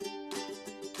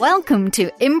Welcome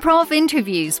to Improv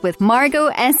Interviews with Margot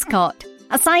Escott,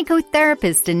 a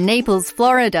psychotherapist in Naples,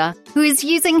 Florida, who is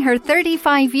using her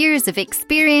 35 years of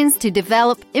experience to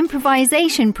develop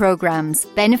improvisation programs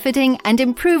benefiting and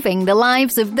improving the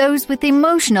lives of those with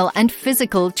emotional and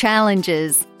physical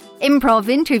challenges. Improv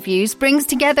Interviews brings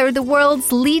together the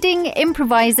world's leading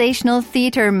improvisational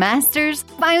theatre masters,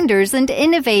 founders, and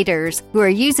innovators who are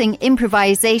using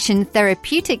improvisation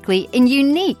therapeutically in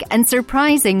unique and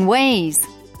surprising ways.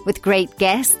 With great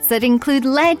guests that include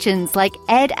legends like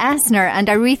Ed Asner and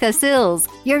Aretha Sills,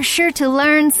 you're sure to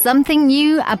learn something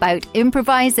new about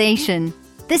improvisation.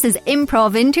 This is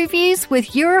Improv Interviews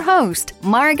with your host,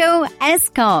 Margot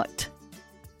Escott.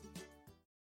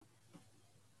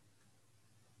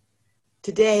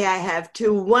 Today I have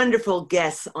two wonderful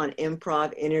guests on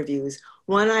Improv Interviews.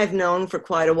 One I've known for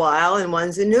quite a while and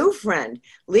one's a new friend.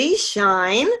 Lee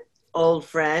Shine, old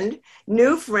friend,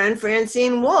 new friend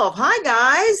Francine Wolf. Hi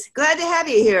guys, glad to have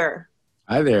you here.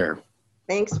 Hi there.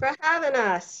 Thanks for having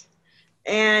us.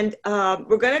 And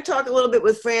we're going to talk a little bit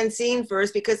with Francine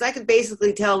first because I could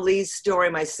basically tell Lee's story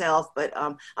myself, but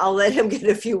I'll let him get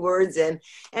a few words in.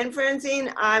 And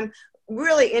Francine, I'm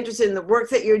really interested in the work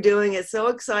that you're doing. It's so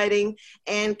exciting.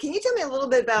 And can you tell me a little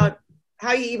bit about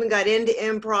how you even got into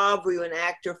improv? Were you an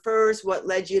actor first? What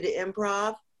led you to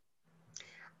improv?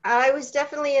 I was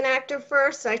definitely an actor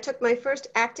first. I took my first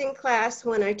acting class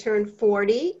when I turned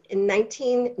 40 in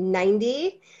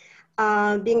 1990.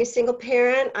 Being a single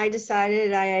parent, I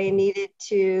decided I needed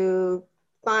to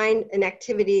find an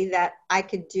activity that I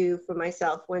could do for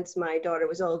myself once my daughter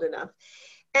was old enough.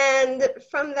 And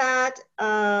from that,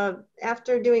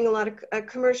 after doing a lot of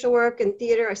commercial work and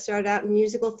theater, I started out in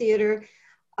musical theater.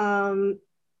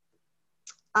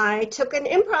 I took an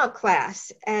improv class,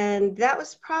 and that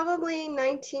was probably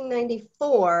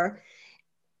 1994.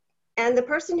 And the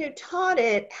person who taught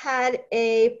it had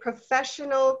a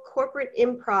professional corporate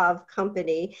improv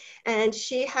company, and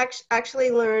she actually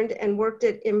learned and worked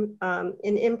in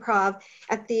improv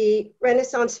at the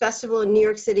Renaissance Festival in New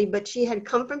York City, but she had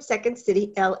come from Second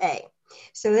City, LA.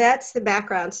 So that's the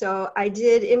background. So I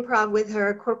did improv with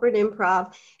her, corporate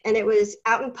improv, and it was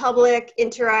out in public,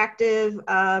 interactive.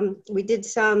 We did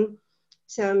some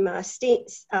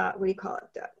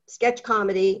sketch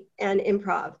comedy and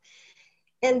improv.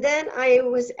 And then I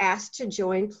was asked to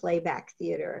join playback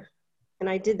theater. And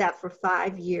I did that for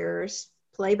 5 years.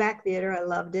 Playback theater, I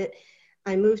loved it.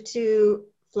 I moved to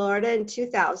Florida in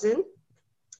 2000,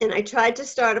 and I tried to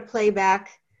start a playback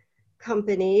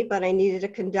company, but I needed a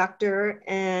conductor.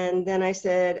 And then I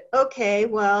said, okay,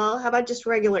 well, how about just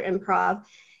regular improv?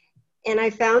 And I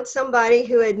found somebody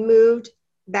who had moved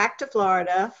back to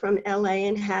Florida from LA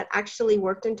and had actually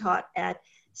worked and taught at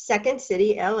Second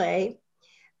City, LA,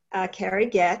 Carrie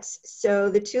Getz. So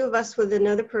the two of us with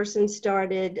another person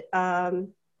started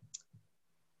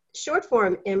short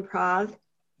form improv.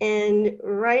 And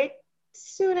right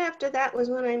soon after that was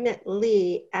when I met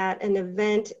Lee at an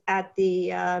event at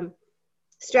the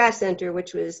Strass Center,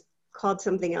 which was called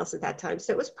something else at that time.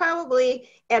 So it was probably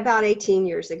about 18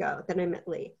 years ago that I met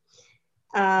Lee.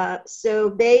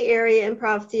 So Bay Area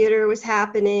Improv Theater was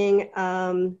happening.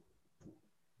 I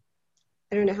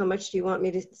don't know how much do you want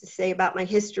me to say about my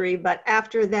history, but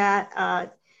after that, I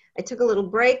took a little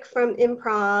break from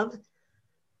improv,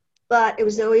 but it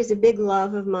was always a big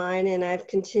love of mine, and I've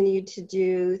continued to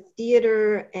do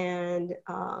theater and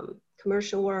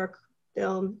commercial work,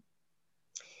 film.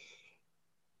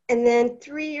 And then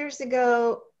 3 years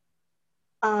ago,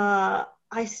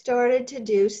 I started to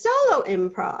do solo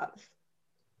improv.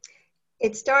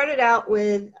 It started out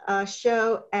with a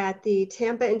show at the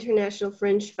Tampa International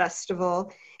Fringe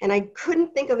Festival, and I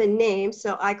couldn't think of a name,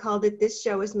 so I called it This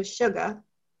Show is Meshuggah.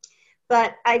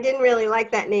 But I didn't really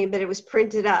like that name, but it was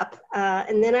printed up.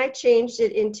 And then I changed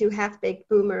it into Half Baked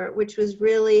Boomer, which was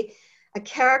really a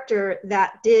character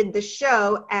that did the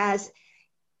show as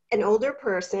an older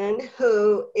person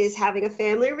who is having a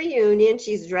family reunion.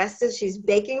 She's dressed as she's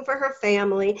baking for her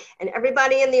family, and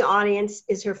everybody in the audience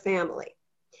is her family.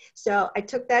 So I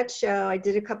took that show, I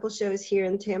did a couple shows here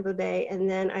in Tampa Bay, and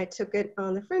then I took it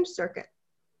on the Fringe circuit.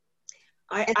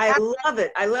 I love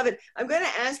it. I love it. I'm going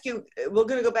to ask you, we're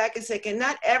going to go back a second.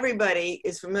 Not everybody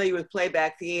is familiar with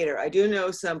playback theater. I do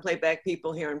know some playback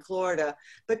people here in Florida,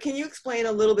 but can you explain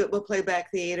a little bit what playback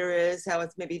theater is, how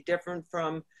it's maybe different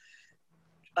from,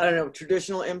 I don't know,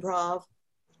 traditional improv?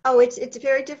 Oh, it's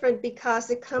very different because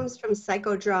it comes from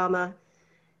psychodrama.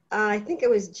 I think it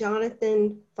was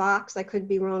Jonathan Fox. I could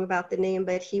be wrong about the name,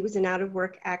 but he was an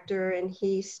out-of-work actor, and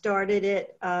he started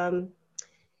it. And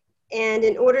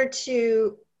in order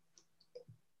to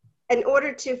in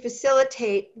order to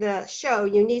facilitate the show,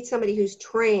 you need somebody who's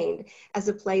trained as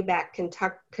a playback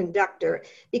conductor,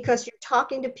 because you're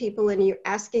talking to people and you're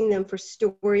asking them for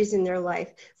stories in their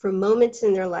life, for moments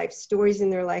in their life, stories in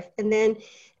their life. And then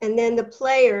the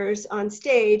players on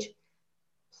stage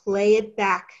play it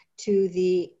back to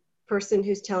the person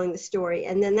who's telling the story.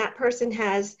 And then that person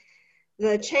has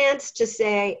the chance to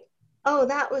say, oh,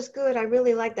 that was good, I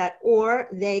really like that. Or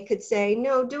they could say,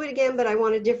 no, do it again, but I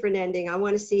want a different ending. I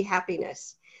want to see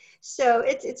happiness. So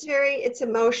it's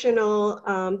emotional.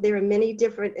 There are many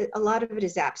different, a lot of it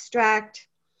is abstract,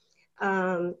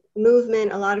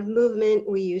 movement, a lot of movement.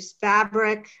 We use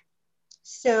fabric.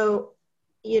 So,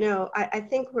 I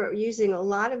think we're using a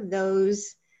lot of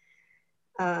those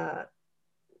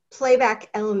playback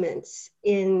elements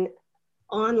in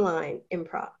online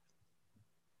improv.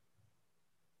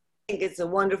 I think it's a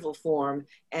wonderful form.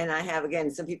 And I have,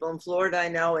 again, some people in Florida I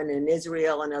know, and in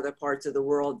Israel and other parts of the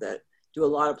world that do a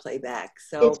lot of playback.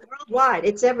 So it's worldwide.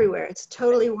 It's everywhere. It's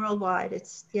totally worldwide.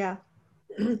 It's, yeah.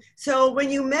 So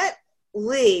when you met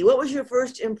Lee, what was your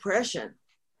first impression?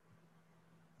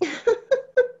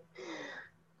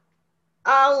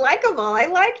 Likeable. I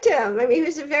liked him. I mean, he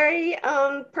was a very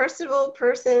personable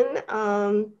person.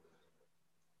 And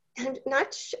I'm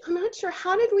not sure,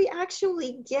 how did we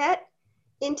actually get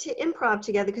into improv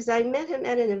together? Because I met him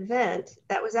at an event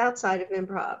that was outside of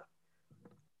improv.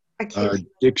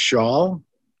 Dick Shaw.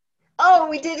 Oh,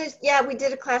 we did it. Yeah, we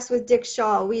did a class with Dick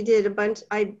Shaw. We did a bunch.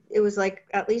 It was like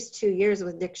at least 2 years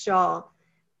with Dick Shaw.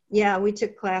 Yeah, we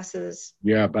took classes.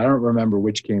 Yeah, but I don't remember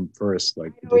which came first,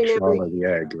 like Dick Shaw or the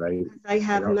egg, right? I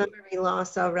have memory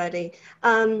loss already.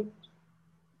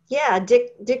 Yeah,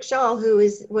 Dick Shaw, who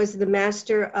was the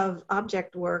master of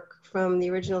object work from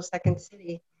the original Second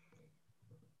City.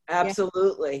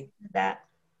 Absolutely. Yeah, that.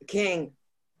 King.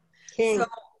 So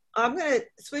I'm going to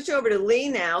switch over to Lee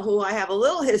now, who I have a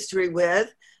little history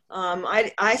with.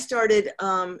 I started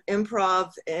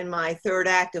improv in my third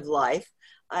act of life,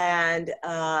 and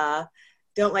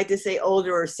don't like to say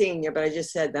older or senior, but I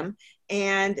just said them.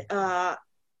 And I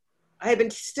had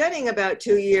been studying about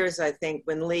 2 years, I think,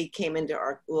 when Lee came into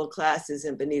our little classes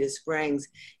in Bonita Springs.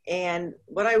 And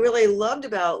what I really loved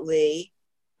about Lee,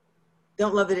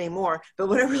 don't love it anymore, but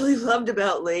what I really loved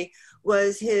about Lee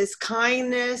was his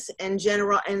kindness and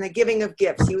the giving of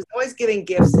gifts. He was always giving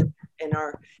gifts in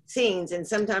our scenes, and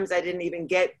sometimes I didn't even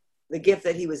get the gift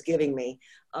that he was giving me.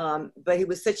 But he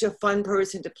was such a fun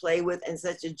person to play with and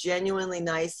such a genuinely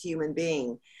nice human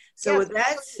being. So with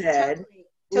that said,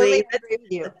 totally Lee, agree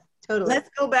with you. Totally.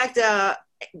 Let's go back to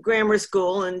grammar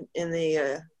school in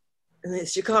the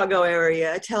Chicago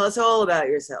area. Tell us all about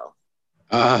yourself.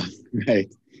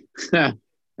 Right.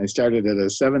 I started at a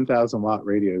 7,000 watt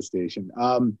radio station.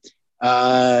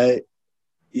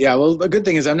 Yeah, well, the good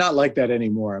thing is I'm not like that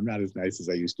anymore. I'm not as nice as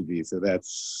I used to be. So it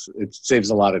saves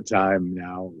a lot of time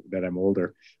now that I'm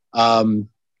older. Well,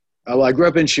 I grew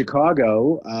up in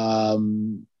Chicago,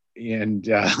 and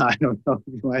I don't know,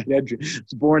 I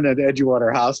was born at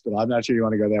Edgewater Hospital. I'm not sure you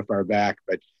want to go that far back,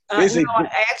 but basically, no,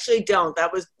 I actually don't.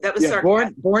 That was yeah,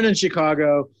 born in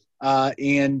Chicago,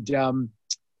 and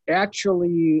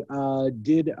actually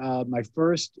did my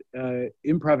first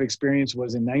improv experience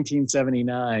was in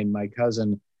 1979. My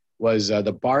cousin was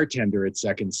the bartender at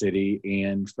Second City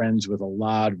and friends with a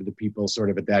lot of the people sort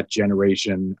of at that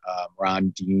generation, Ron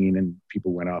Dean, and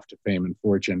people went off to fame and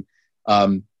fortune.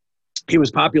 He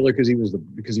was popular because he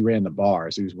ran the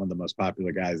bar, so he was one of the most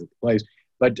popular guys at the place.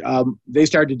 But they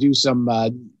started to do some,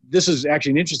 this is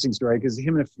actually an interesting story because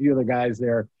him and a few other guys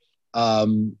there,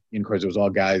 and of course it was all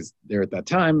guys there at that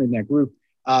time in that group,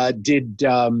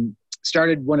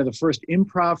 started one of the first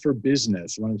improv for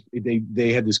business.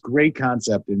 They had this great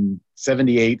concept in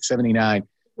 78, 79.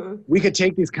 Mm-hmm. We could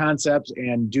take these concepts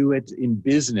and do it in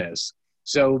business.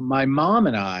 So my mom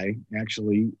and I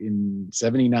actually in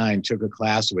 79 took a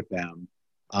class with them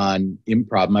on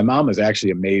improv. My mom was actually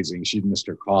amazing. She'd missed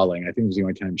her calling. I think it was the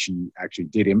only time she actually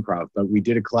did improv, but we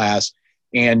did a class.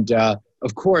 And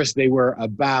of course they were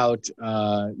about,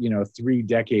 3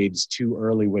 decades too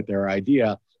early with their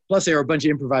idea. Plus they were a bunch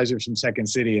of improvisers from Second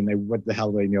City and what the hell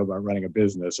do they know about running a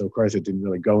business? So of course it didn't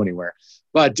really go anywhere.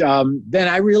 But then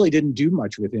I really didn't do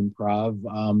much with improv.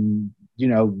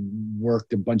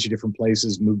 Worked a bunch of different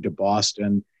places, moved to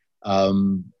Boston.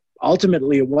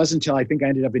 Ultimately, it wasn't until I think I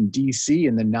ended up in DC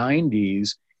in the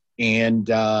 90s. And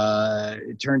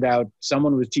it turned out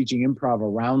someone was teaching improv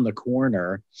around the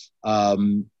corner. A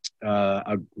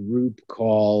group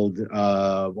called,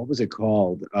 what was it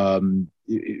called? What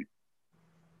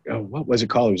was it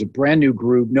called? It was a brand new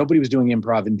group. Nobody was doing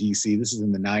improv in DC. This is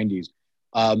in the 90s.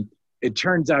 it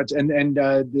turns out,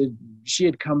 she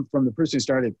had come from, the person who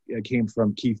started came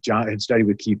from had studied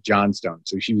with Keith Johnstone.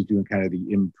 So she was doing kind of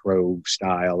the improv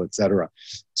style, et cetera.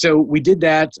 So we did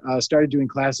that, started doing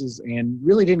classes, and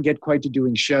really didn't get quite to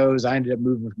doing shows. I ended up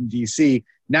moving from DC.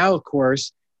 Now, of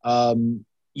course,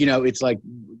 it's like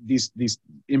these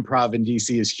improv in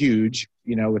DC is huge,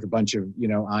 with a bunch of,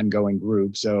 ongoing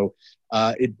groups. So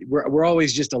we're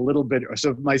always just a little bit,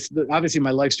 so obviously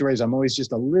my life story is I'm always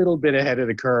just a little bit ahead of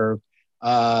the curve.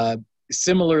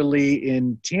 Similarly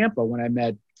in Tampa, when I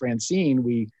met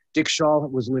Francine, Dick Shaw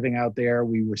was living out there.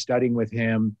 We were studying with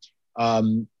him.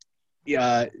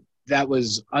 That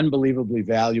was unbelievably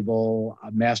valuable,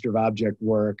 master of object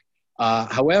work.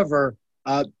 However,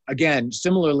 again,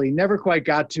 similarly, never quite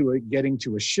got to getting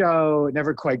to a show,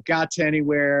 never quite got to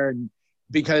anywhere,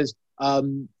 because,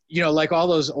 like all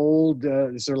those old,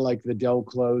 sort of like the Del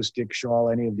Close, Dick Shaw,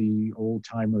 any of the old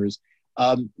timers,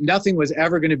 nothing was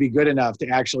ever going to be good enough to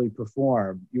actually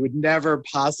perform. You would never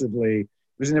possibly,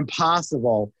 it was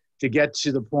impossible to get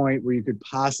to the point where you could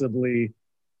possibly,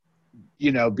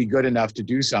 be good enough to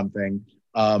do something.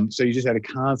 So you just had to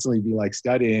constantly be like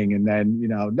studying, and then,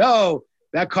 no,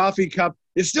 that coffee cup,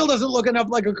 it still doesn't look enough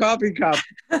like a coffee cup.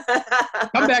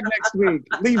 Come back next week.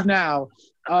 Leave now.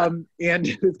 And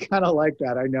it's kind of like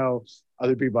that. I know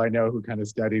other people I know who kind of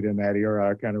studied in that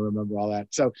era kind of remember all that.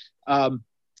 So and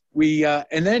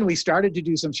then we started to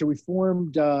do some show. We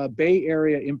formed Bay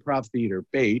Area Improv Theater,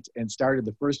 BAIT, and started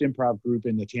the first improv group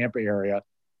in the Tampa area.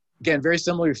 Again, very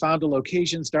similar. We found a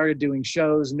location, started doing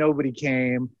shows. Nobody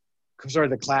came. Sort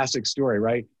of the classic story,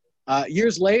 right?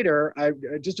 Years later,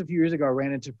 just a few years ago, I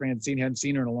ran into Francine, hadn't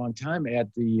seen her in a long time,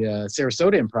 at the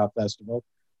Sarasota Improv Festival.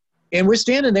 And we're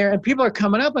standing there, and people are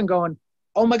coming up and going,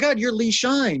 "Oh my God, you're Lee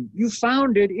Shine. You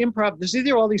founded improv."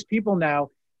 There are all these people now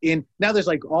there's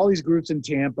like all these groups in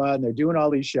Tampa, and they're doing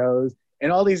all these shows,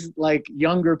 and all these like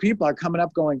younger people are coming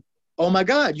up going, "Oh my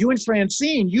God, you and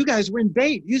Francine, you guys were in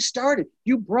BAIT.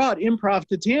 You brought improv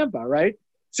to Tampa," right?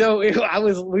 So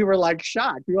we were like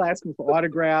shocked. People asking for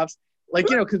autographs. Like,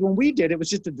 because when we did, it was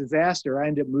just a disaster. I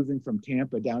ended up moving from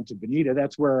Tampa down to Bonita.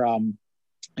 That's where, and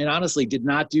honestly did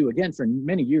not do, again, for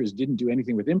many years, didn't do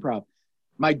anything with improv.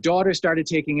 My daughter started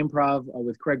taking improv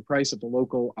with Craig Price at the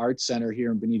local arts center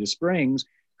here in Bonita Springs,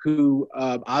 who,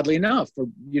 oddly enough, for,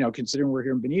 considering we're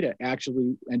here in Bonita,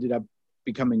 actually ended up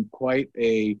becoming quite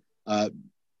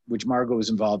which Margot was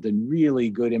involved in, really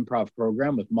good improv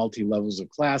program with multi-levels of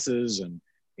classes.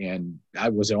 And I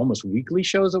was at almost weekly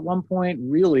shows at one point,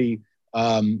 really,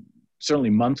 certainly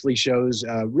monthly shows,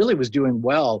 really was doing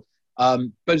well. But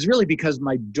it's really because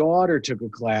my daughter took a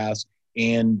class,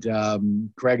 and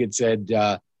Craig had said,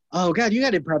 "Oh God, you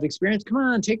got improv experience. Come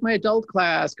on, take my adult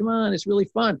class. Come on, it's really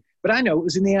fun." But I know it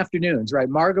was in the afternoons, right?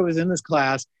 Margot was in this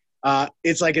class.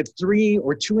 It's like at 3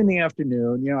 or 2 in the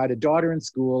afternoon. I had a daughter in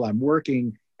school. I'm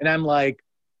working, and I'm like,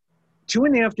 2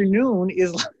 in the afternoon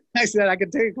is, like, I said, I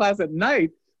could take a class at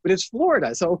night, but it's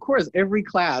Florida. So of course, every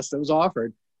class that was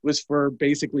offered was for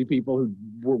basically people who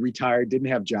were retired, didn't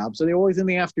have jobs. So they were always in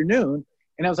the afternoon.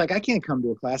 And I was like, I can't come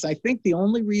to a class. I think the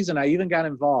only reason I even got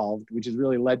involved, which has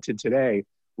really led to today,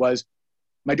 was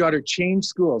my daughter changed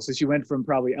schools. So she went from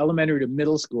probably elementary to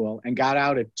middle school and got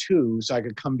out at 2 so I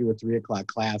could come to a 3 o'clock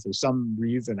class. For some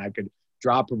reason I could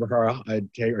drop her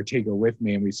or take her with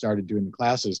me, and we started doing the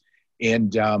classes.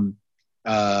 And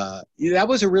that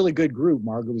was a really good group.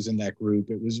 Margot was in that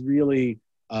group. It was really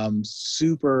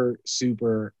super,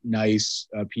 super nice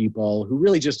people who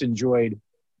really just enjoyed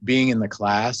being in the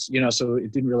class, so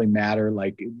it didn't really matter.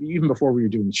 Like, even before we were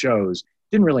doing shows,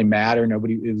 it didn't really matter.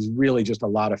 It was really just a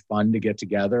lot of fun to get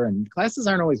together, and classes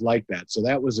aren't always like that. So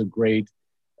that was a great,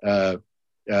 that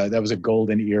was a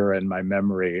golden era in my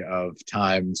memory of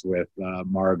times with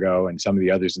Margot and some of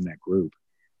the others in that group.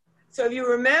 So if you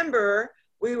remember,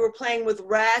 we were playing with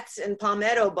rats and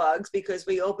palmetto bugs because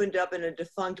we opened up in a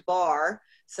defunct bar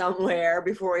somewhere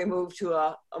before we moved to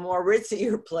a more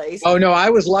ritzier place. Oh no, I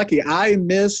was lucky. I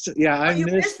missed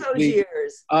those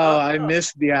years. I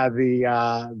missed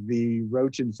the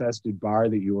roach infested bar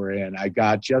that you were in. I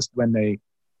got just when they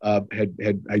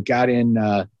I got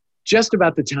in just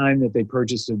about the time that they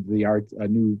purchased a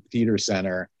new theater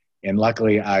center, and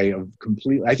luckily I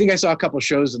think I saw a couple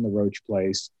shows in the Roach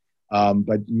place,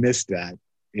 but missed that.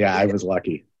 Yeah, I was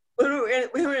lucky.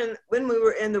 when we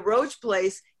were in the Roach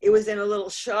place, it was in a little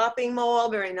shopping mall,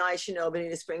 very nice,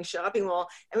 Bonita Springs shopping mall.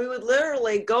 And we would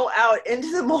literally go out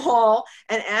into the mall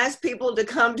and ask people to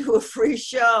come to a free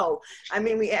show. I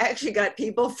mean, we actually got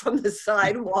people from the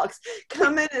sidewalks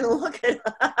come in and look at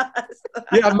us.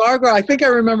 Yeah, Margot, I think I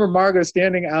remember Margot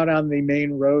standing out on the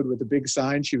main road with a big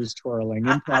sign she was twirling,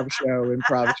 improv show,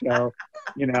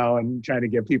 and trying to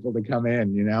get people to come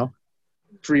in,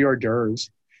 free hors d'oeuvres.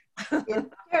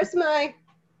 Here's my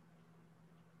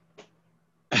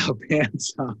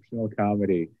pants optional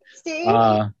comedy. Steve?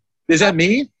 Is that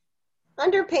me?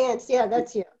 Underpants, yeah,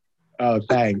 that's you. Oh,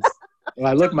 thanks.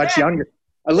 Well, I look much younger.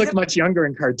 I look much younger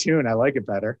in cartoon. I like it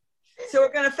better. So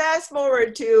we're going to fast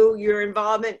forward to your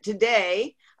involvement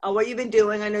today, what you've been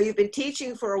doing. I know you've been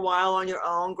teaching for a while on your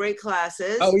own, great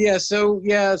classes. Oh, yeah. So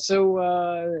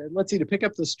let's see, to pick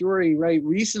up the story, right?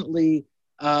 Recently,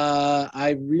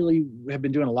 I really have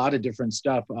been doing a lot of different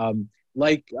stuff.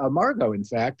 Like Margot, in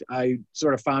fact, I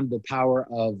sort of found the power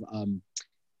of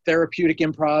therapeutic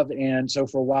improv. And so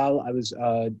for a while, I was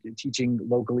teaching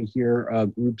locally here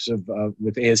groups of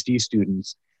with ASD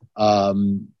students.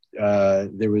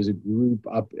 There was a group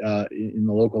up in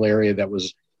the local area that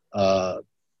was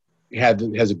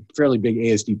has a fairly big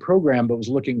ASD program, but was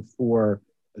looking for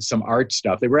some art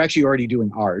stuff. They were actually already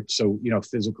doing art, so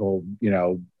physical,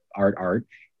 art,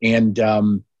 and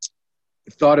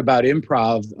thought about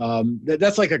improv.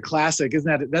 That's like a classic,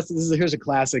 isn't that? Here's a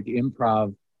classic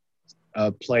improv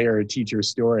player teacher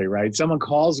story, right? Someone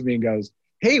calls me and goes,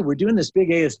 "Hey, we're doing this big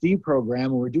ASD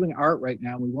program, and we're doing art right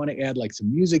now. And we want to add like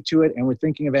some music to it, and we're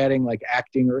thinking of adding like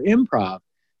acting or improv.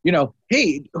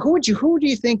 Hey, who do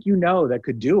you think that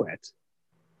could do it?"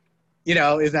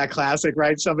 Is that classic,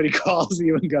 right? Somebody calls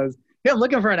you and goes, "Hey, I'm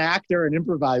looking for an actor, an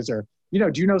improviser.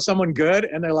 Do you know someone good?"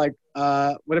 And they're like,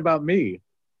 "What about me?"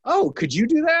 "Oh, could you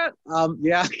do that?"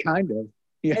 Yeah, kind of.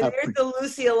 Yeah. And there's the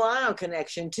Lucy Alano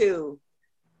connection too.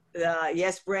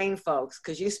 Yes Brain folks,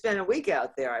 because you spent a week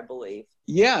out there, I believe.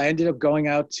 Yeah, I ended up going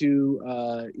out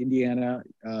to Indiana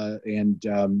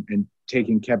and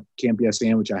taking Camp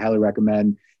BSN, which I highly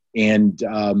recommend. And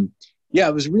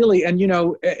it was really, and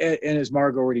as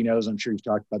Margo already knows, I'm sure you've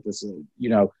talked about this,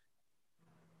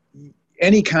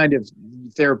 any kind of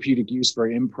therapeutic use for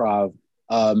improv,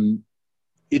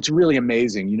 it's really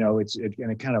amazing. And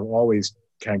it kind of always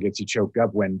kind of gets you choked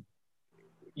up when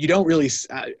you don't really,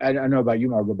 I don't know about you,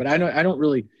 Margo, but I don't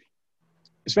really,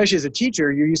 especially as a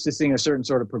teacher, you're used to seeing a certain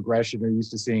sort of progression. You're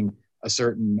used to seeing a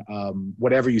certain,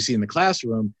 whatever you see in the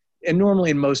classroom. And normally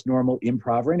in most normal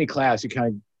improv or any class, you kind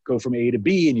of go from A to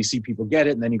B and you see people get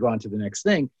it and then you go on to the next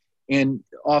thing. And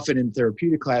often in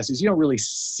therapeutic classes, you don't really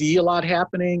see a lot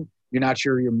happening. You're not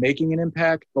sure you're making an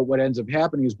impact, but what ends up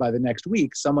happening is by the next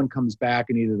week, someone comes back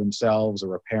and either themselves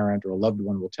or a parent or a loved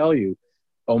one will tell you,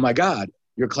 "Oh my God,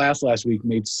 your class last week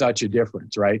made such a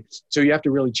difference," right? So you have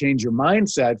to really change your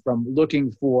mindset from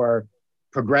looking for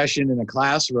progression in a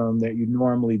classroom that you'd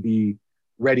normally be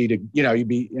ready to, you'd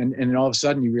be, and then all of a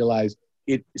sudden you realize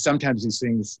sometimes these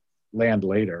things land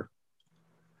later.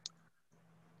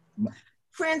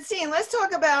 Francine, let's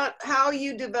talk about how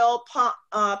you develop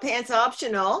Pants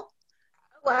Optional.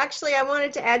 Well, actually, I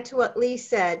wanted to add to what Lee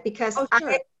said because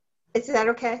sure. Is that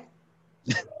okay?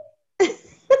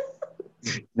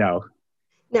 No.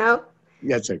 No?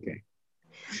 That's okay.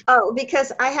 Oh,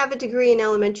 because I have a degree in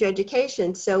elementary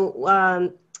education.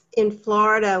 So in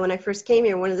Florida, when I first came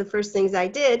here, one of the first things I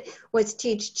did was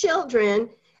teach children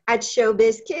at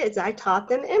Showbiz Kids. I taught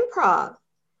them improv.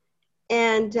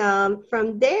 And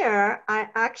from there, I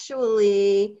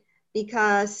actually,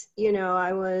 because,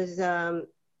 I was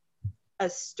a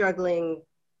struggling,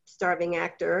 starving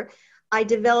actor, I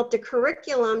developed a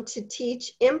curriculum to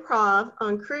teach improv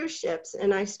on cruise ships.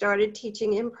 And I started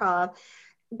teaching improv,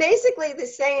 basically the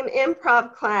same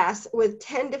improv class with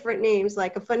 10 different names,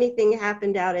 like A Funny Thing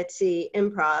Happened Out at Sea,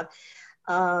 improv,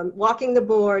 walking the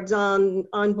boards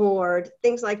on board,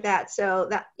 things like that. So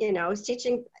that, I was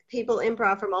teaching people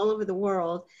improv from all over the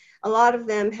world, a lot of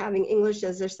them having English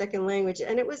as their second language.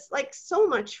 And it was like so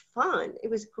much fun. It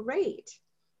was great.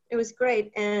 It was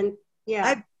great. And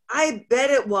yeah. I bet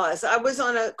it was. I was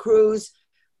on a cruise,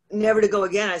 never to go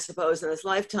again, I suppose, in this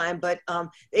lifetime, but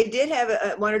they did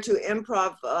have one or two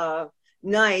improv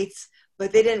nights,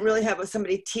 but they didn't really have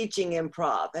somebody teaching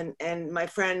improv. And my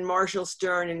friend Marshall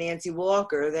Stern and Nancy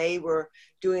Walker, they were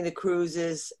doing the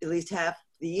cruises at least half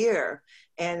the year.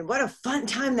 And what a fun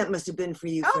time that must have been for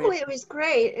you. Oh, it was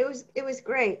great. It was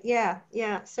great. Yeah.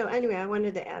 Yeah. So anyway, I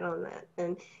wanted to add on that.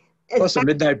 And plus a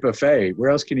midnight buffet. Where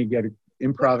else can you get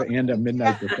improv and a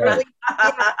midnight buffet?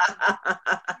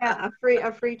 Yeah. Yeah, a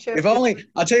free trip. If only,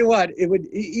 I'll tell you what, it would,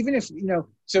 even if,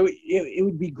 so it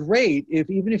would be great if,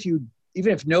 even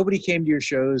if nobody came to your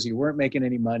shows, you weren't making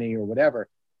any money or whatever,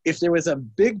 if there was a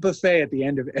big buffet at the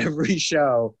end of every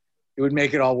show, it would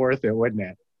make it all worth it, wouldn't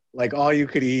it? Like all you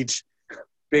could eat,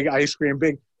 big ice cream,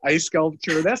 big ice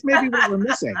sculpture. That's maybe what we're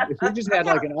missing. If we just had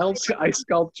like an ice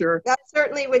sculpture, That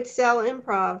certainly would sell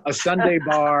improv. a Sunday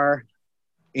bar,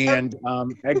 and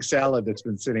egg salad that's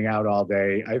been sitting out all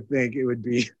day, I think it would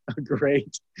be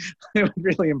great. It would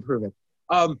really improve it.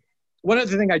 One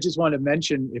other thing I just wanted to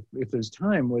mention, if there's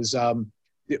time, was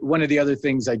one of the other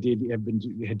things I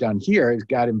had done here is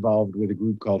got involved with a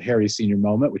group called Harry's Senior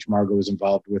Moment, which Margot was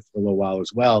involved with for a little while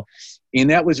as well. And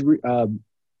that was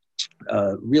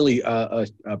really a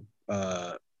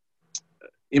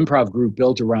improv group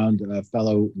built around a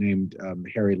fellow named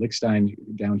Harry Lickstein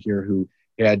down here, who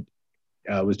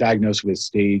was diagnosed with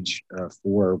stage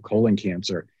 4 colon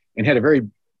cancer and had a very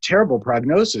terrible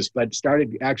prognosis, but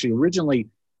originally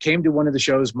came to one of the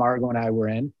shows Margot and I were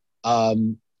in,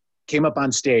 came up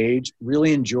on stage,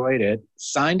 really enjoyed it,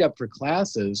 signed up for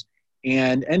classes,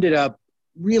 and ended up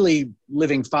really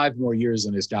living 5 more years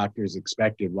than his doctors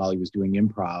expected while he was doing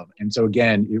improv. And so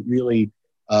again, it really,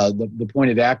 the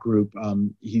point of that group,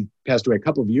 he passed away a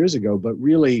couple of years ago, but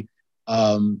really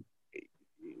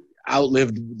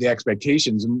outlived the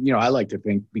expectations. And, I like to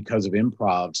think because of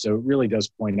improv. So it really does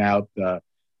point out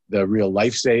the real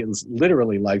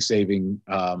literally life-saving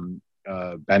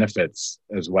benefits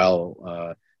as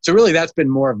well. So really that's been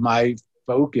more of my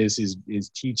focus is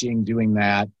teaching, doing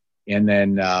that. And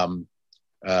then,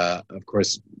 of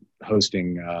course,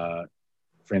 hosting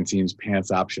Francine's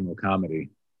Pants Optional Comedy.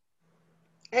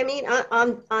 I mean,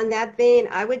 on that vein,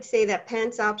 I would say that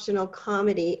Pants Optional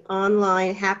Comedy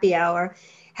online happy hour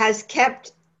has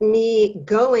kept me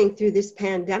going through this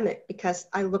pandemic because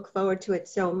I look forward to it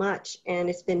so much, and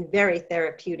it's been very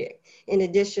therapeutic, in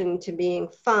addition to being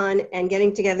fun and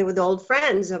getting together with old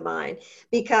friends of mine.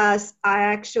 Because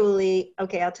I'll tell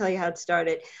you how it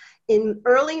started. In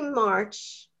early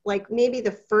March, like maybe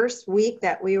the first week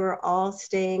that we were all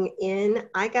staying in,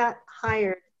 I got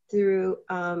hired through,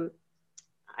 I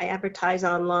advertise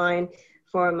online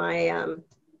for my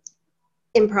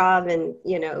improv and,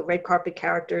 red carpet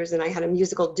characters. And I had a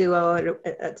musical duo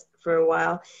for a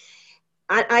while.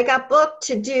 I got booked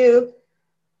to do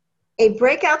a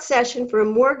breakout session for a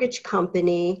mortgage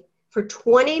company for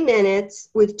 20 minutes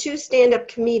with 2 stand-up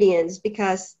comedians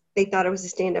because they thought I was a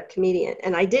stand-up comedian.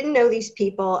 And I didn't know these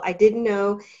people. I didn't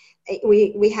know.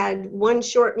 We had one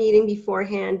short meeting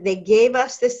beforehand. They gave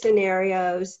us the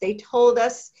scenarios. They told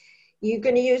us, you're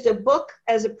going to use a book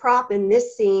as a prop in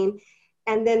this scene.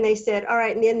 And then they said, all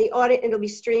right, and then the audience, it'll be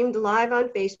streamed live on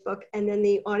Facebook, and then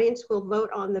the audience will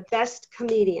vote on the best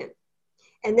comedian.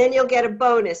 And then you'll get a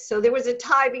bonus. So there was a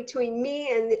tie between me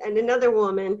and another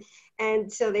woman.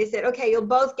 And so they said, okay, you'll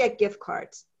both get gift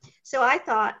cards. So I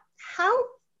thought, how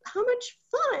much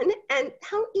fun and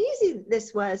how easy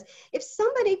this was. If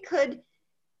somebody could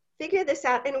figure this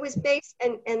out, and it was based,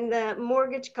 and the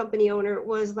mortgage company owner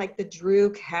was like the Drew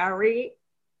Carey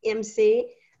MC.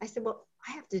 I said, well,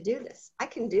 I have to do this. I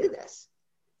can do this.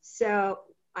 So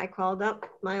I called up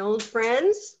my old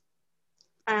friends,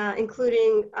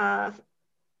 including a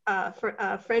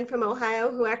friend from Ohio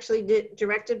who actually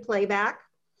directed playback.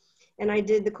 And I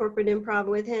did the corporate improv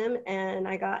with him. And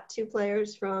I got 2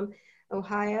 players from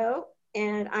Ohio.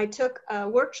 And I took a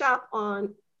workshop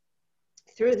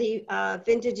through the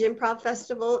Vintage Improv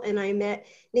Festival. And I met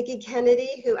Nikki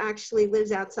Kennedy, who actually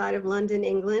lives outside of London,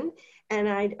 England. And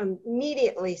I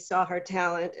immediately saw her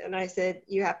talent, and I said,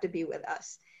 you have to be with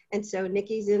us. And so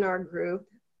Nikki's in our group,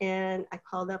 and I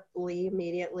called up Lee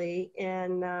immediately,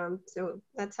 and so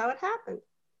that's how it happened.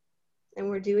 And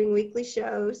we're doing weekly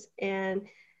shows. And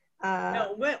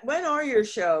now, when are your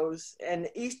shows? And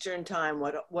Eastern time?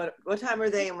 What time are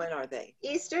they, and when are they?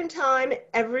 Eastern time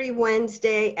every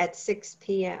Wednesday at 6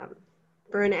 p.m.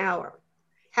 for an hour.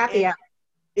 Happy hour.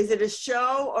 Is it a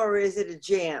show or is it a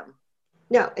jam?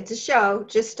 No, it's a show,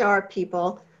 just our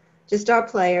people, just our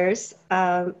players.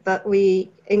 But we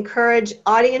encourage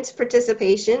audience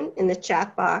participation in the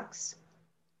chat box.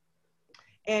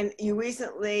 And you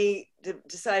recently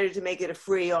decided to make it a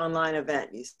free online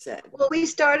event, you said. Well, we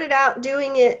started out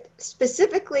doing it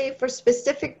specifically for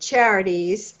specific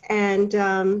charities. And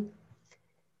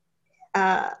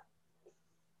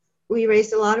we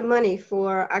raised a lot of money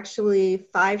for actually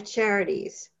 5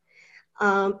 charities.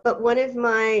 But one of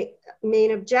my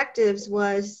main objectives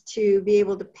was to be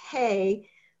able to pay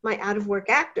my out-of-work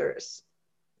actors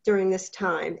during this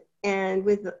time. And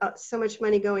with so much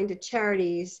money going to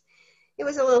charities, it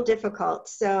was a little difficult.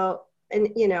 So and,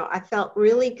 you know, I felt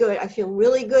really good. I feel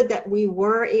really good that we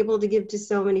were able to give to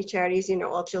so many charities, you know,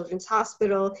 All Children's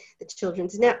Hospital, the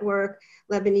Children's Network,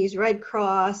 Lebanese Red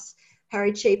Cross,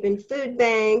 Harry Chapin Food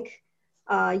Bank,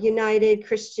 United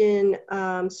Christian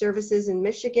Services in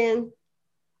Michigan.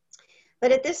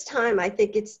 But at this time, I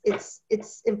think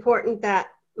it's important that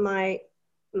my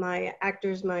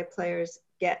actors, my players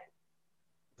get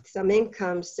some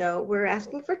income. So we're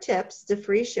asking for tips. It's a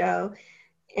free show,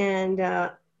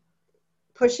 and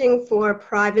pushing for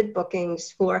private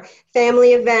bookings for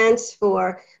family events,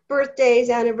 for birthdays,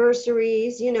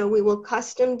 anniversaries. You know, we will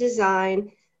custom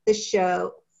design the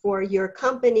show for your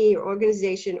company, your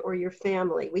organization, or your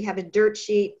family. We have a dirt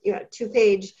sheet, you know,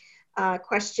 2-page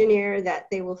questionnaire that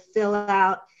they will fill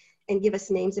out and give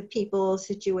us names of people,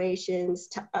 situations,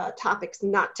 topics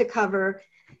not to cover.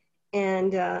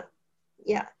 And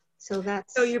yeah, so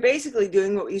that's. So you're basically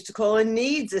doing what we used to call a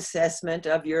needs assessment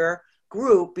of your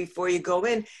group before you go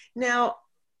in. Now,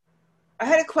 I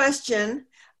had a question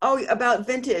about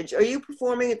Vintage. Are you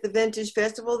performing at the Vintage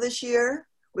Festival this year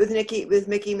with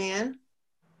Mickey Mann?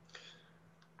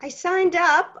 I signed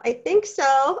up. I think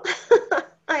so.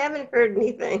 I haven't heard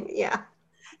anything. Yeah.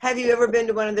 Have you ever been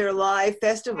to one of their live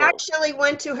festivals? I actually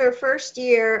went to her first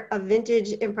year of Vintage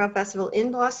Improv Festival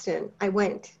in Boston. I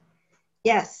went.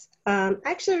 Yes. I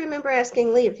actually remember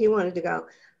asking Lee if he wanted to go,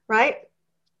 right?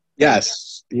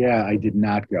 Yes. Yeah, I did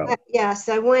not go. Yes,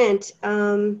 I went.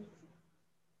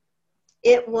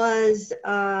 It was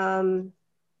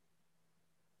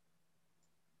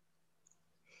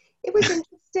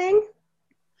interesting.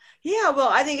 Yeah, well,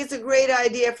 I think it's a great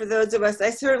idea for those of us. I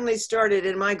certainly started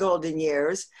in my golden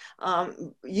years.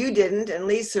 You didn't, and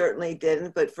Lee certainly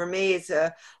didn't, but for me, it's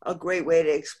a great way to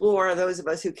explore. Those of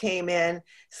us who came in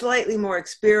slightly more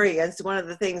experienced, one of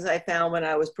the things I found when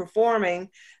I was performing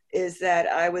is that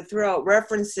I would throw out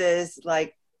references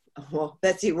like, well,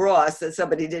 Betsy Ross that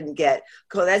somebody didn't get.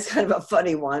 Cool, that's kind of a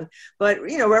funny one. But,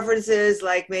 you know, references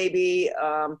like maybe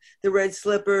the Red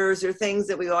Slippers or things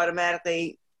that we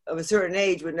automatically of a certain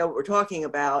age would know what we're talking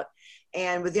about.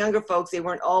 And with younger folks, they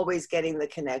weren't always getting the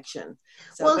connection.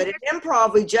 So, well, but in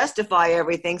improv, we justify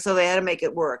everything, so they had to make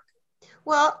it work.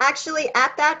 Well, actually,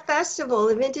 at that festival,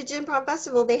 the Vintage Improv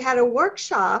Festival, they had a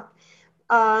workshop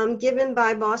given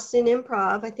by Boston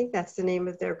Improv. I think that's the name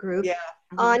of their group. Yeah.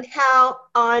 Mm-hmm. On how,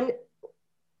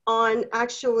 on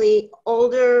actually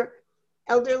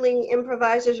elderly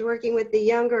improvisers working with the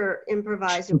younger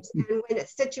improvisers and when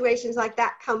situations like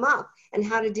that come up and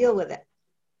how to deal with it.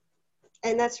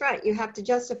 And that's right, you have to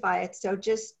justify it. So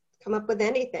just come up with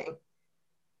anything.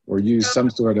 Or use some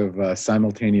sort of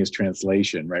simultaneous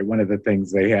translation, right? One of the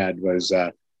things they had was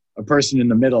a person in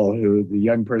the middle who the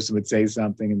young person would say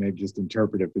something and they'd just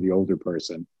interpret it for the older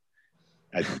person.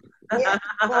 Yeah,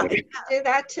 well, we do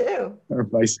that too. Or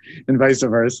vice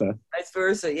versa. Vice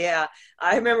versa, yeah.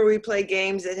 I remember we played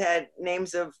games that had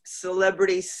names of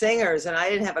celebrity singers, and I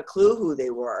didn't have a clue who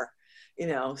they were, you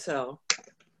know, so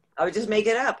I would just make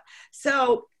it up.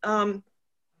 So I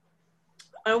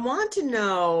want to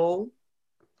know,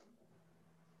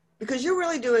 because you're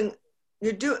really doing,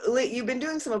 you've been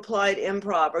doing some applied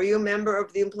improv. Are you a member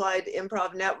of the Applied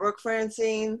Improv Network,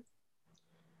 Francine?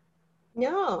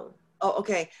 No. Oh,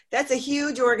 okay. That's a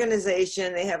huge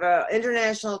organization. They have an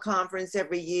international conference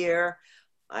every year.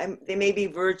 They may be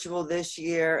virtual this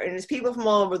year, and it's people from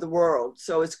all over the world.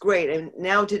 So it's great. And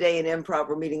now today in improv,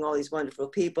 we're meeting all these wonderful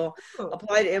people. Oh.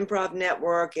 Applied Improv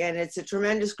Network, and it's a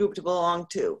tremendous group to belong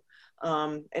to.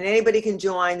 And anybody can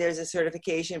join. There's a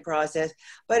certification process,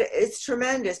 but it's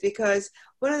tremendous because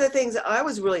one of the things that I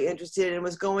was really interested in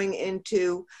was going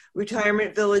into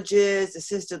retirement villages,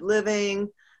 assisted living,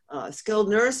 skilled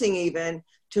nursing even,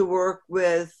 to work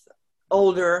with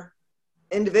older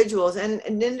individuals and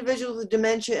individuals with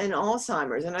dementia and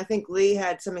Alzheimer's. And I think Lee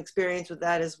had some experience with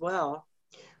that as well.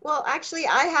 Well, actually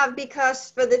I have,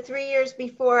 because for the 3 years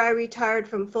before I retired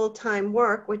from full-time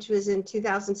work, which was in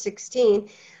 2016,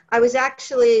 I was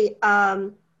actually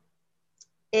an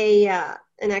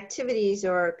activities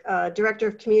or director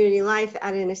of community life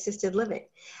at an assisted living.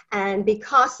 And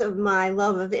because of my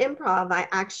love of improv, I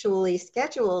actually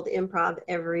scheduled improv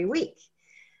every week.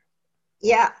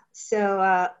 Yeah,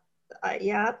 so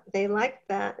yeah, they liked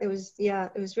that. It was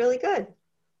really good.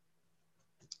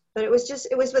 But it was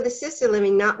with assisted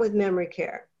living, not with memory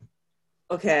care.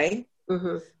 Okay.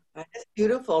 Mm-hmm. That's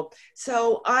beautiful.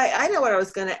 So I know what I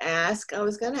was going to ask. I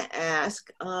was going to ask,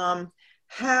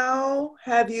 how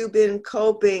have you been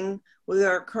coping with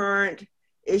our current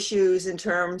issues in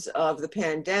terms of the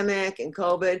pandemic and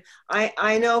COVID?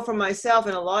 I know for myself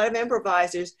and a lot of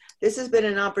improvisers, this has been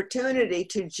an opportunity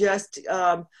to just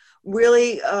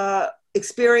really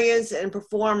experience and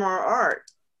perform our art.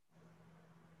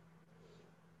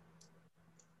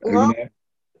 Well,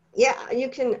 yeah, you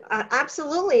can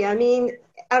absolutely. I mean,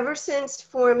 ever since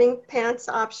forming Pants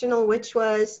Optional, which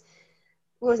was,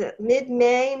 what was it,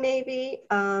 mid-May maybe?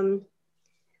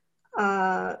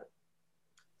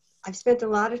 I've spent a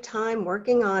lot of time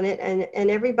working on it, and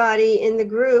everybody in the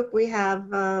group, we have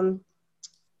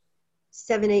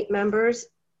 7, 8 members.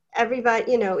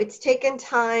 Everybody, you know, it's taken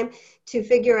time to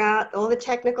figure out all the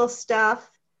technical stuff,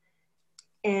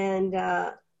 and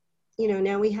you know,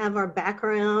 now we have our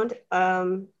background.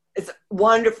 It's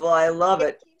wonderful. I love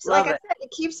it. Like I said, it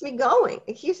keeps me going.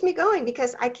 It keeps me going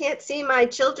because I can't see my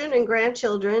children and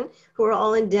grandchildren who are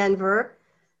all in Denver.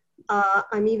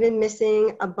 I'm even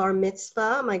missing a bar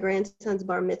mitzvah, my grandson's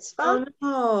bar mitzvah.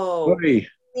 Oh, Really,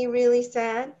 really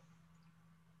sad.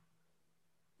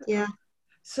 Yeah.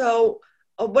 So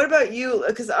what about you?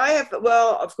 Because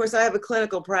of course I have a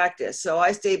clinical practice, so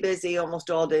I stay busy almost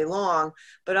all day long,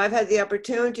 but I've had the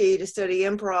opportunity to study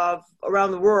improv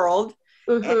around the world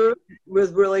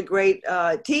with really great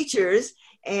teachers.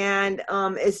 And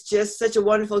it's just such a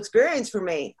wonderful experience for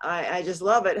me. I just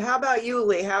love it. How about you,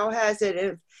 Lee? How has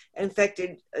it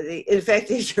infected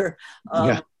your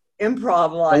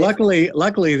improv life? Well,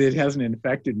 luckily it hasn't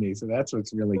infected me, so that's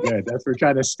what's really good. That's we're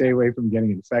trying to stay away from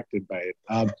getting infected by it.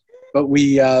 But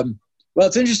well,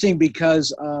 it's interesting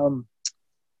because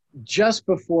just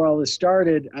before all this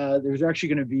started, there was actually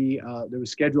going to be there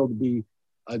was scheduled to be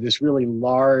this really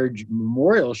large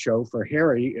memorial show for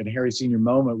Harry and Harry Senior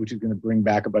Moment, which is going to bring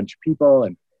back a bunch of people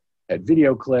and had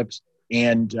video clips.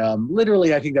 And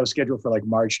literally, I think that was scheduled for like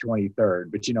March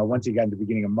 23rd. But, you know, once you got into the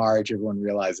beginning of March, everyone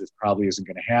realized this probably isn't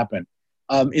going to happen.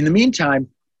 In the meantime,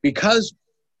 because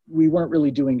we weren't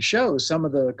really doing shows,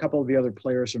 a couple of the other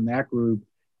players from that group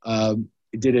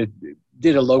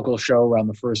did a local show around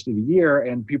the first of the year,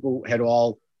 and people had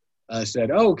all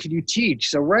said, "Oh, can you teach?"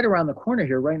 So right around the corner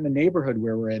here, right in the neighborhood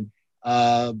where we're in,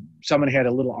 someone had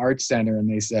a little art center, and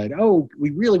they said, "Oh,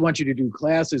 we really want you to do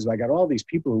classes. I got all these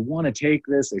people who want to take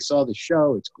this. They saw the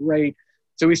show. It's great."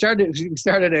 So we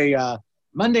started a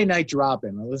Monday night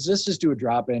drop-in. Let's just do a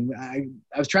drop-in. I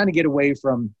was trying to get away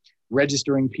from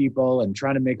registering people, and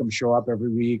trying to make them show up every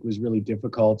week was really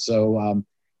difficult. So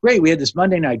great, we had this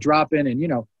Monday night drop-in, and, you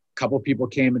know, a couple people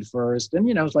came at first, and,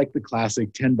 you know, it was like the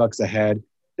classic $10 a head.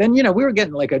 Then, you know, we were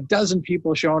getting like a dozen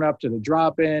people showing up to the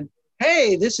drop-in.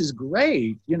 Hey, this is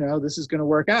great. You know, this is going to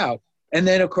work out. And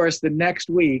then, of course, the next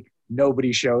week,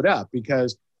 nobody showed up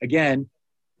because, again,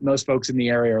 most folks in the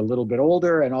area are a little bit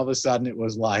older. And all of a sudden it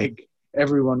was like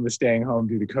everyone was staying home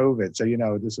due to COVID. So, you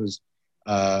know, this was,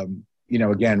 you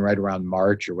know, again, right around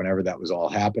March or whenever that was all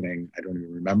happening. I don't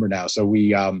even remember now. So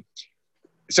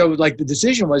so like the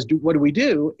decision was, what do we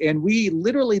do? And we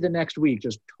literally the next week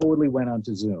just totally went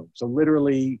onto Zoom. So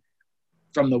literally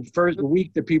from the first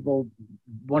week that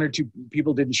one or two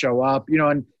people didn't show up, you know,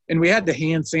 and we had the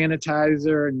hand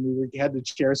sanitizer, and we had the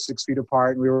chairs 6 feet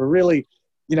apart, and we were really,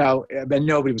 you know, and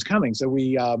nobody was coming. So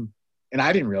we, and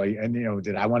I didn't really, and, you know,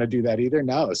 did I want to do that either?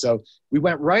 No. So we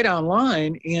went right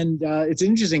online, and it's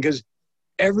interesting because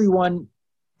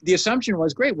the assumption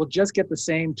was, great, we'll just get the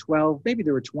same 12, maybe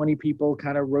there were 20 people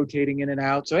kind of rotating in and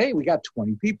out. So, hey, we got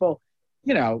 20 people,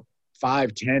 you know,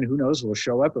 5, 10, who knows, will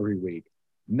show up every week.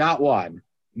 Not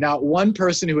one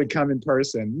person who had come in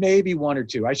person, maybe 1 or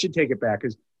 2. I should take it back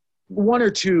because 1 or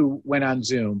 2 went on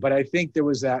Zoom. But I think there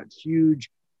was that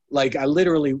huge, like I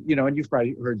literally, you know, and you've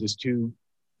probably heard this too,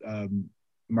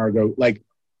 Margot, like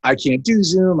I can't do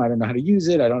Zoom. I don't know how to use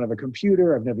it. I don't have a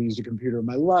computer. I've never used a computer in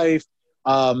my life.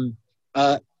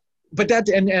 But that,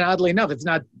 and oddly enough, it's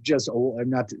not just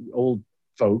old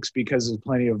folks, because there's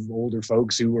plenty of older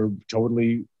folks who were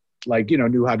totally like, you know,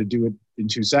 knew how to do it in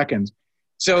 2 seconds.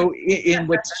 So in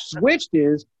what switched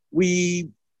is we,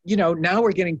 you know, now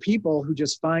we're getting people who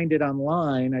just find it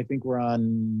online. I think they're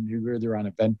on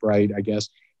Eventbrite, I guess.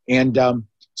 And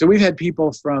so we've had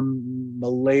people from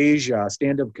Malaysia,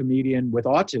 stand-up comedian with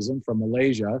autism from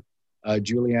Malaysia,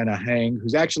 Juliana Hang,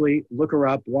 who's actually, look her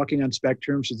up, Walking on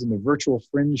Spectrum. She's in the Virtual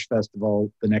Fringe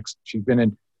Festival. She's been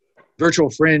in Virtual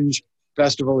Fringe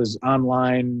Festival is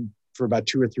online for about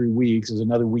 2 or 3 weeks. There's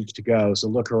another week to go. So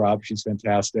look her up. She's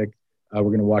fantastic. We're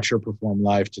going to watch her perform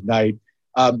live tonight.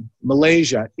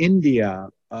 Malaysia, India,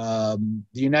 the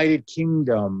United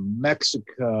Kingdom,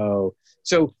 Mexico.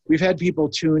 So we've had people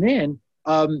tune in.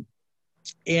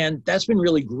 And that's been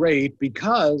really great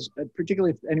because,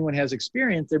 particularly if anyone has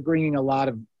experience, they're bringing a lot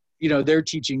of, you know, they're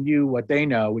teaching you what they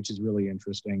know, which is really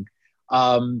interesting.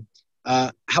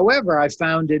 However, I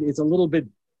found it's a little bit,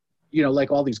 you know, like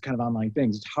all these kind of online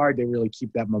things, it's hard to really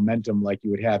keep that momentum like you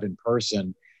would have in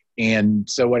person. And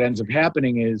so what ends up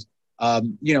happening is,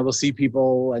 we'll see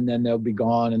people and then they'll be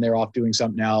gone and they're off doing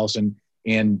something else. Like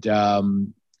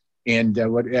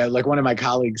one of my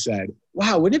colleagues said,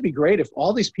 wow, wouldn't it be great if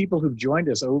all these people who've joined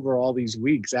us over all these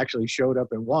weeks actually showed up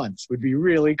at once? Would be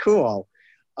really cool.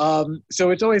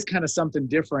 So it's always kind of something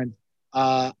different.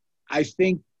 I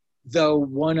think, though,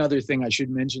 one other thing I should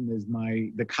mention is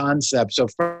the concept. So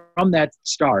from that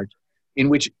start, in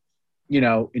which,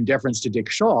 in deference to Dick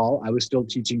Shaw, I was still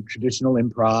teaching traditional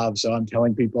improv. So I'm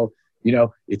telling people,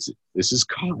 it's a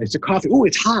coffee. Oh,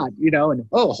 it's hot, and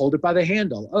hold it by the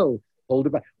handle. Oh, hold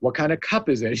it by, what kind of cup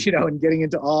is it? And getting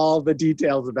into all the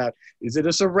details about, is it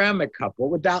a ceramic cup?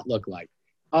 What would that look like?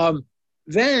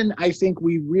 Then I think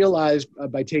we realized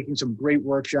by taking some great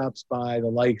workshops by the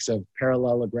likes of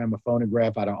Parallelogram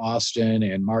Phonograph out of Austin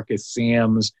and Marcus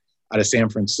Sams out of San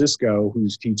Francisco,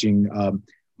 who's teaching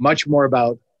much more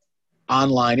about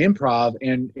online improv.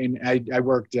 And I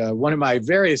worked, one of my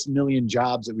various million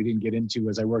jobs that we didn't get into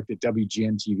was I worked at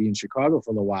WGN TV in Chicago for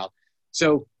a little while.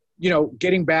 So,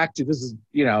 getting back to, this is,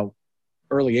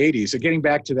 early 80s. So getting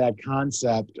back to that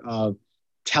concept of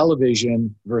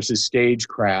television versus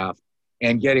stagecraft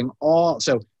and getting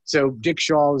so Dick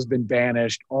Shaw has been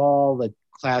banished. All the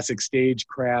classic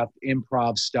stagecraft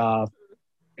improv stuff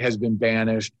has been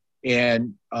banished.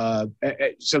 And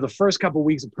so the first couple of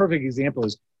weeks, a perfect example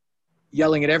is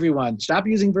yelling at everyone, stop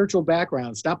using virtual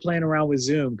backgrounds, stop playing around with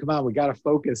Zoom. Come on, we got to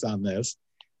focus on this.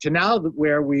 To now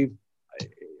where we've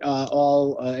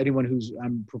anyone who's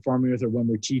I'm performing with or when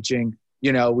we're teaching,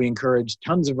 we encourage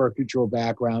tons of virtual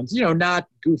backgrounds, not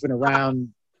goofing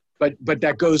around, but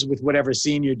that goes with whatever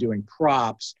scene you're doing,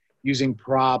 using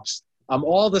props,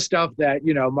 all the stuff that,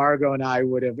 Margot and I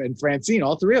would have, and Francine,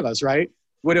 all three of us, right,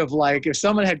 would have, like, if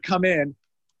someone had come in,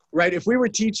 right, if we were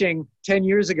teaching 10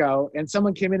 years ago and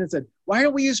someone came in and said, why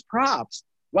don't we use props?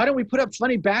 Why don't we put up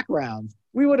funny backgrounds?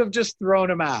 We would have just thrown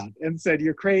them out and said,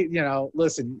 you're crazy,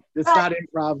 listen, it's not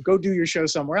improv, go do your show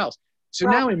somewhere else. So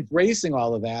now embracing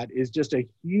all of that is just a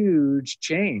huge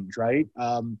change, right?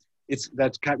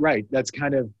 That's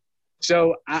kind of,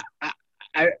 so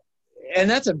and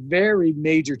that's a very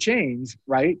major change,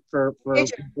 right? For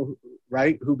people,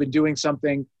 right, who've been doing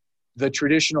something the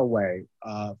traditional way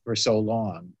for so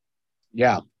long.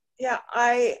 Yeah. Yeah,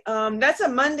 that's a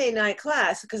Monday night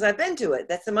class because I've been to it.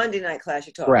 That's the Monday night class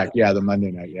you're talking Correct. about. Yeah, the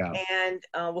Monday night. Yeah. And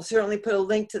we'll certainly put a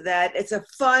link to that. It's a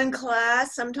fun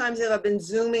class. Sometimes if I've been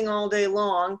Zooming all day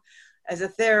long as a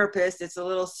therapist, it's a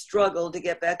little struggle to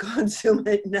get back on Zoom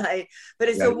at night. But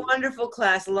it's a wonderful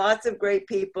class. Lots of great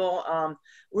people.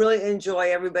 Really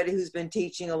enjoy everybody who's been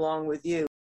teaching along with you.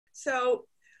 So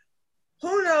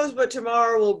who knows what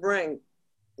tomorrow will bring?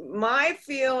 My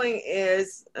feeling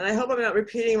is, and I hope I'm not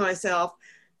repeating myself,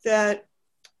 that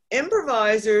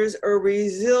improvisers are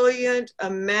resilient,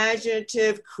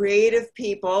 imaginative, creative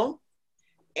people,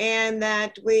 and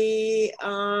that we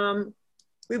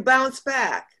bounce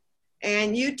back.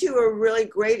 And you two are really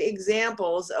great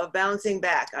examples of bouncing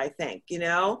back, I think,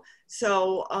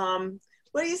 So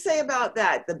what do you say about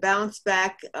that? The bounce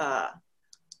back?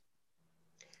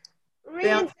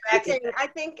 Reinventing. I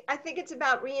think it's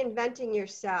about reinventing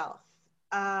yourself.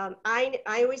 I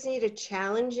always need a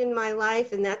challenge in my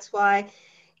life, and that's why,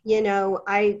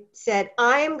 I said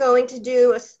I am going to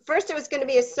do first it was going to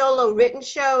be a solo written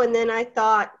show, and then I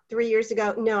thought 3 years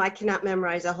ago, no, I cannot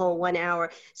memorize a whole 1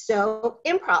 hour. So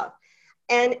improv,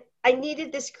 and I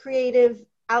needed this creative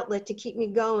outlet to keep me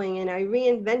going, and I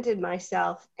reinvented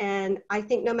myself. And I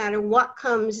think no matter what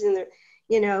comes in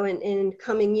in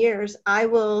coming years, I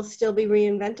will still be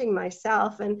reinventing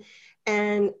myself,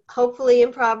 and hopefully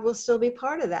improv will still be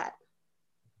part of that.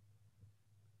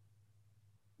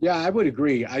 Yeah, I would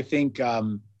agree. I think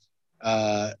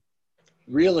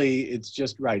really it's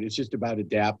just right. It's just about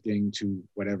adapting to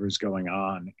whatever's going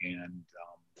on. And,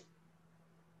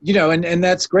 and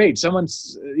that's great. Someone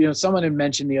had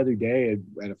mentioned the other day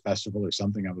at a festival or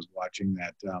something I was watching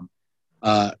that,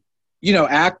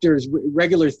 actors,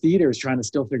 regular theater is trying to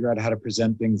still figure out how to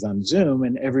present things on Zoom,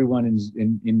 and everyone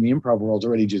in the improv world is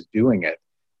already just doing it.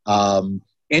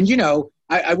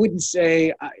 I wouldn't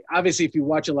say, obviously, if you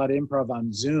watch a lot of improv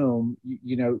on Zoom,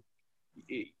 you're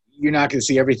not going to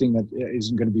see everything that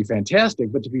isn't going to be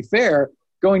fantastic. But to be fair,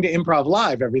 going to Improv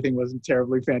Live, everything wasn't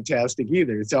terribly fantastic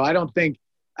either. So I don't think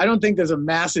there's a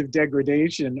massive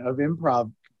degradation of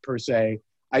improv per se.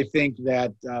 I think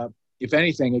that, if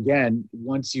anything, again,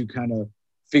 once you kind of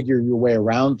figure your way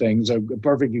around things, a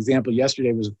perfect example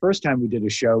yesterday was the first time we did a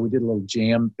show. We did a little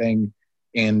jam thing,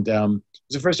 and it was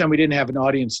the first time we didn't have an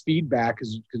audience feedback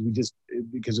because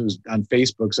it was on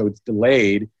Facebook, so it's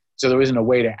delayed. So there isn't a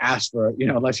way to ask for,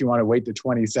 unless you want to wait the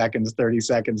 20 seconds, 30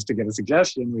 seconds to get a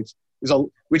suggestion,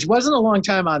 which wasn't a long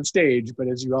time on stage, but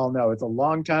as you all know, it's a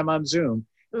long time on Zoom.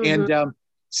 Mm-hmm. And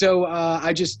so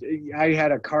I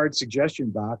had a card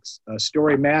suggestion box,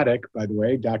 Storymatic, by the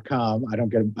way, .com. I don't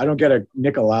get a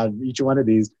nickel out of each one of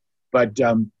these, but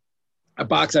a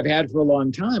box I've had for a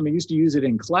long time. I used to use it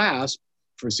in class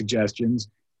for suggestions,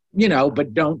 but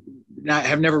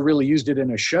have never really used it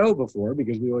in a show before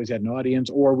because we always had an audience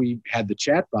or we had the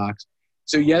chat box.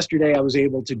 So yesterday I was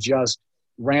able to just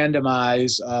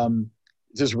randomize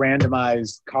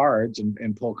cards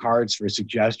and pull cards for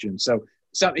suggestions. So,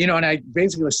 and I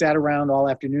basically sat around all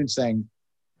afternoon saying,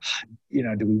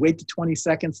 do we wait the 20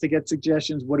 seconds to get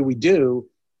suggestions? What do we do?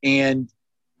 And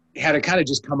had to kind of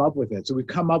just come up with it. So we've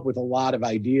come up with a lot of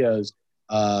ideas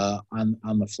on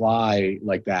the fly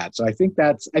like that. So I think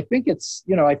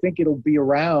it'll be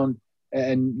around,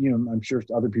 and I'm sure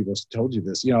other people have told you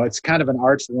this. It's kind of an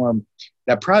art form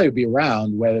that probably will be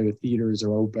around whether the theaters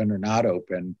are open or not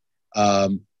open,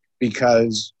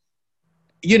 because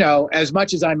as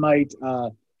much as I might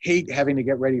hate having to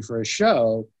get ready for a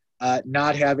show,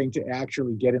 not having to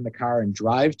actually get in the car and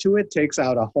drive to it takes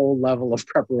out a whole level of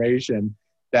preparation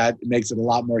that makes it a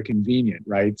lot more convenient,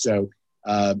 right? So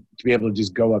to be able to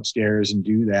just go upstairs and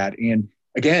do that. And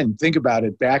again, think about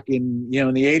it, back in the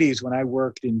 80s when I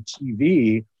worked in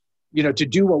TV, to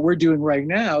do what we're doing right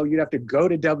now, you'd have to go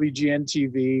to WGN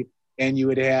TV and you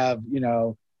would have,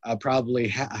 probably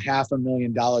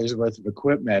 $500,000 worth of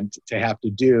equipment to have to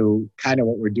do kind of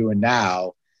what we're doing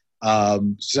now.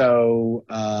 So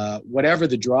whatever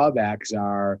the drawbacks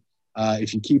are,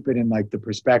 if you keep it in like the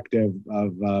perspective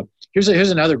of, here's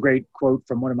another great quote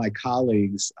from one of my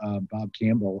colleagues, Bob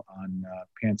Campbell on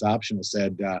Pants Optional,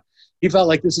 said he felt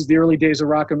like this is the early days of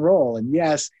rock and roll. And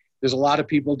yes, there's a lot of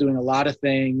people doing a lot of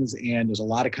things and there's a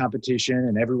lot of competition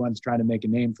and everyone's trying to make a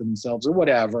name for themselves or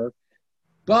whatever.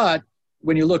 But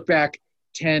when you look back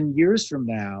 10 years from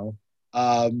now,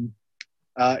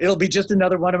 it'll be just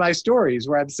another one of my stories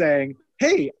where I'm saying,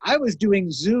 hey, I was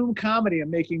doing Zoom comedy and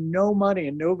making no money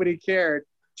and nobody cared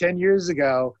 10 years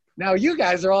ago. Now you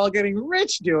guys are all getting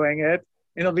rich doing it.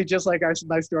 And it'll be just like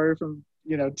my story from,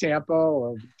 Tampa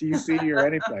or DC or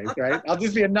any place, right? I'll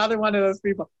just be another one of those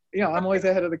people. I'm always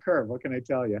ahead of the curve. What can I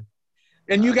tell you?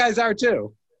 And you guys are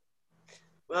too.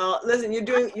 Well, listen,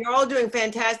 you're all doing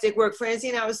fantastic work.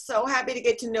 Francine, I was so happy to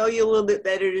get to know you a little bit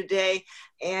better today,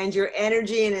 and your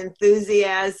energy and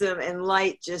enthusiasm and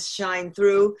light just shine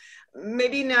through.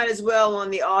 Maybe not as well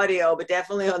on the audio, but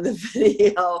definitely on the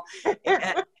video.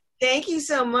 Thank you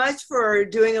so much for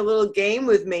doing a little game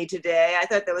with me today. I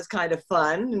thought that was kind of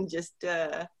fun and just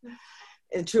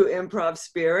in true improv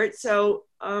spirit. So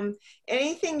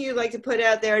anything you'd like to put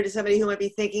out there to somebody who might be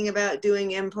thinking about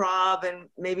doing improv and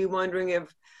maybe wondering if,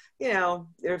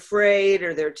 they're afraid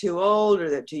or they're too old or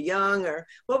they're too young, or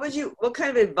what kind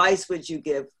of advice would you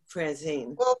give,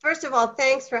 Francine? Well, first of all,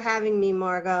 thanks for having me,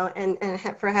 Margot, and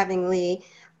for having Lee.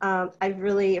 I've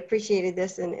really appreciated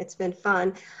this and it's been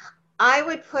fun. I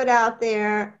would put out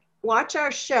there, watch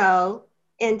our show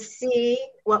and see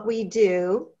what we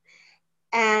do.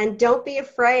 And don't be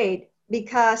afraid,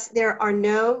 because there are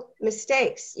no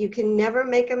mistakes. You can never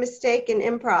make a mistake in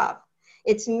improv.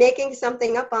 It's making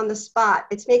something up on the spot.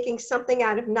 It's making something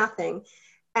out of nothing.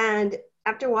 And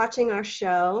after watching our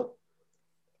show,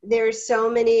 there's so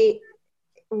many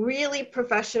really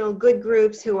professional, good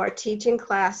groups who are teaching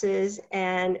classes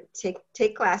and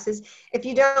take classes. If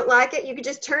you don't like it, you could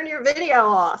just turn your video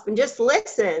off and just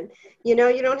listen. You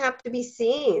don't have to be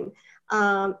seen,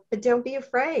 but don't be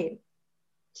afraid.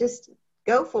 Just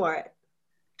go for it.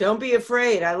 Don't be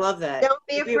afraid. I love that. Don't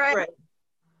be afraid.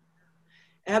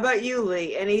 How about you,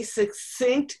 Lee? Any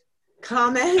succinct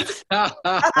comments? I've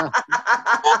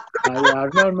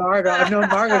known Margot.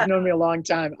 Margot's known me a long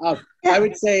time. I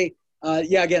would say,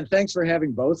 again, thanks for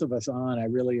having both of us on. I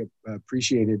really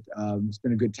appreciate it. It's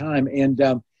been a good time. And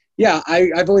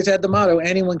I've always had the motto,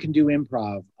 anyone can do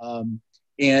improv.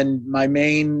 And my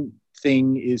main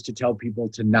thing is to tell people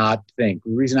to not think.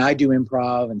 The reason I do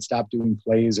improv and stop doing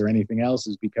plays or anything else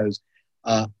is because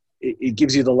it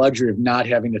gives you the luxury of not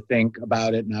having to think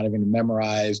about it, not having to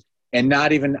memorize, and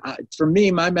not even, for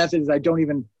me, my method is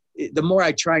the more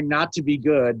I try not to be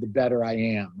good, the better I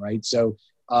am, right? So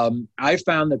I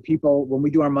found that people, when we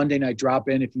do our Monday night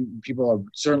drop-in, people are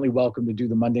certainly welcome to do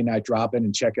the Monday night drop-in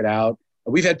and check it out.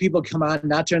 We've had people come on,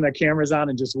 not turn their cameras on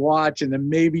and just watch and then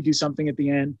maybe do something at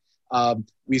the end.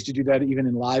 We used to do that even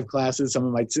in live classes.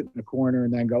 Someone might sit in a corner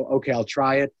and then go, okay, I'll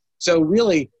try it. So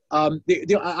really,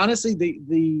 honestly,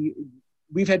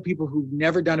 we've had people who've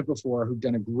never done it before, who've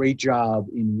done a great job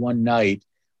in one night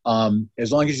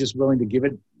As long as you're just willing to give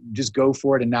it, just go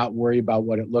for it and not worry about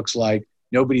what it looks like.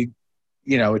 Nobody,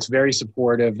 it's very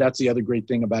supportive. That's the other great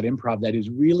thing about improv that is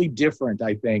really different,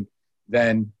 I think,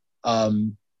 than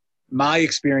my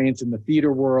experience in the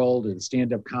theater world or the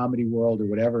stand-up comedy world or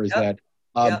whatever is that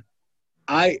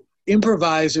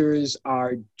improvisers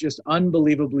are just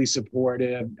unbelievably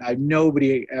supportive.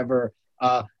 Nobody ever,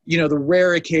 the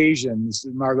rare occasions,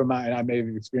 Margot and I may have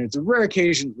experienced, the rare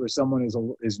occasions where someone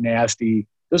is nasty,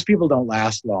 those people don't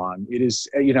last long. It is,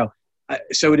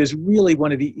 so it is really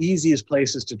one of the easiest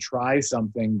places to try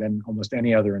something than almost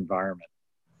any other environment.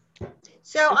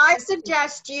 So I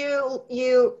suggest you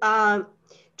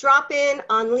drop in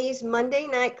on Lee's Monday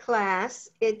night class.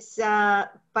 It's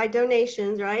by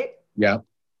donations, right? Yeah.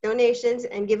 Donations,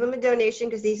 and give him a donation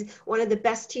because he's one of the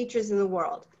best teachers in the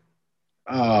world.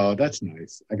 Oh, that's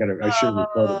nice. I should have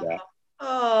recorded that.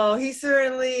 Oh, he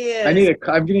certainly is. I gotta get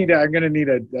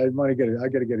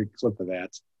a clip of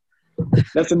that.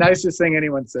 That's the nicest thing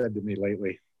anyone said to me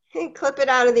lately. Clip it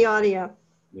out of the audio.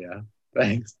 Yeah,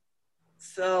 thanks.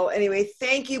 So anyway,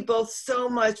 thank you both so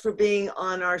much for being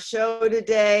on our show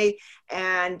today.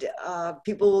 And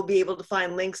people will be able to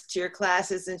find links to your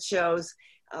classes and shows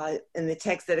in the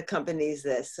text that accompanies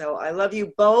this. So I love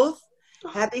you both.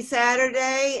 Happy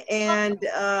Saturday, and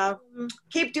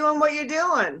keep doing what you're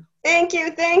doing. Thank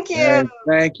you. Thank you.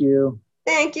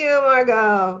 Thank you,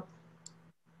 Margot.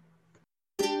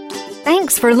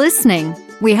 Thanks for listening.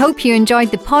 We hope you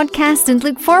enjoyed the podcast and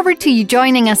look forward to you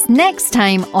joining us next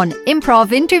time on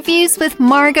Improv Interviews with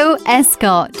Margot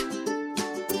Escott.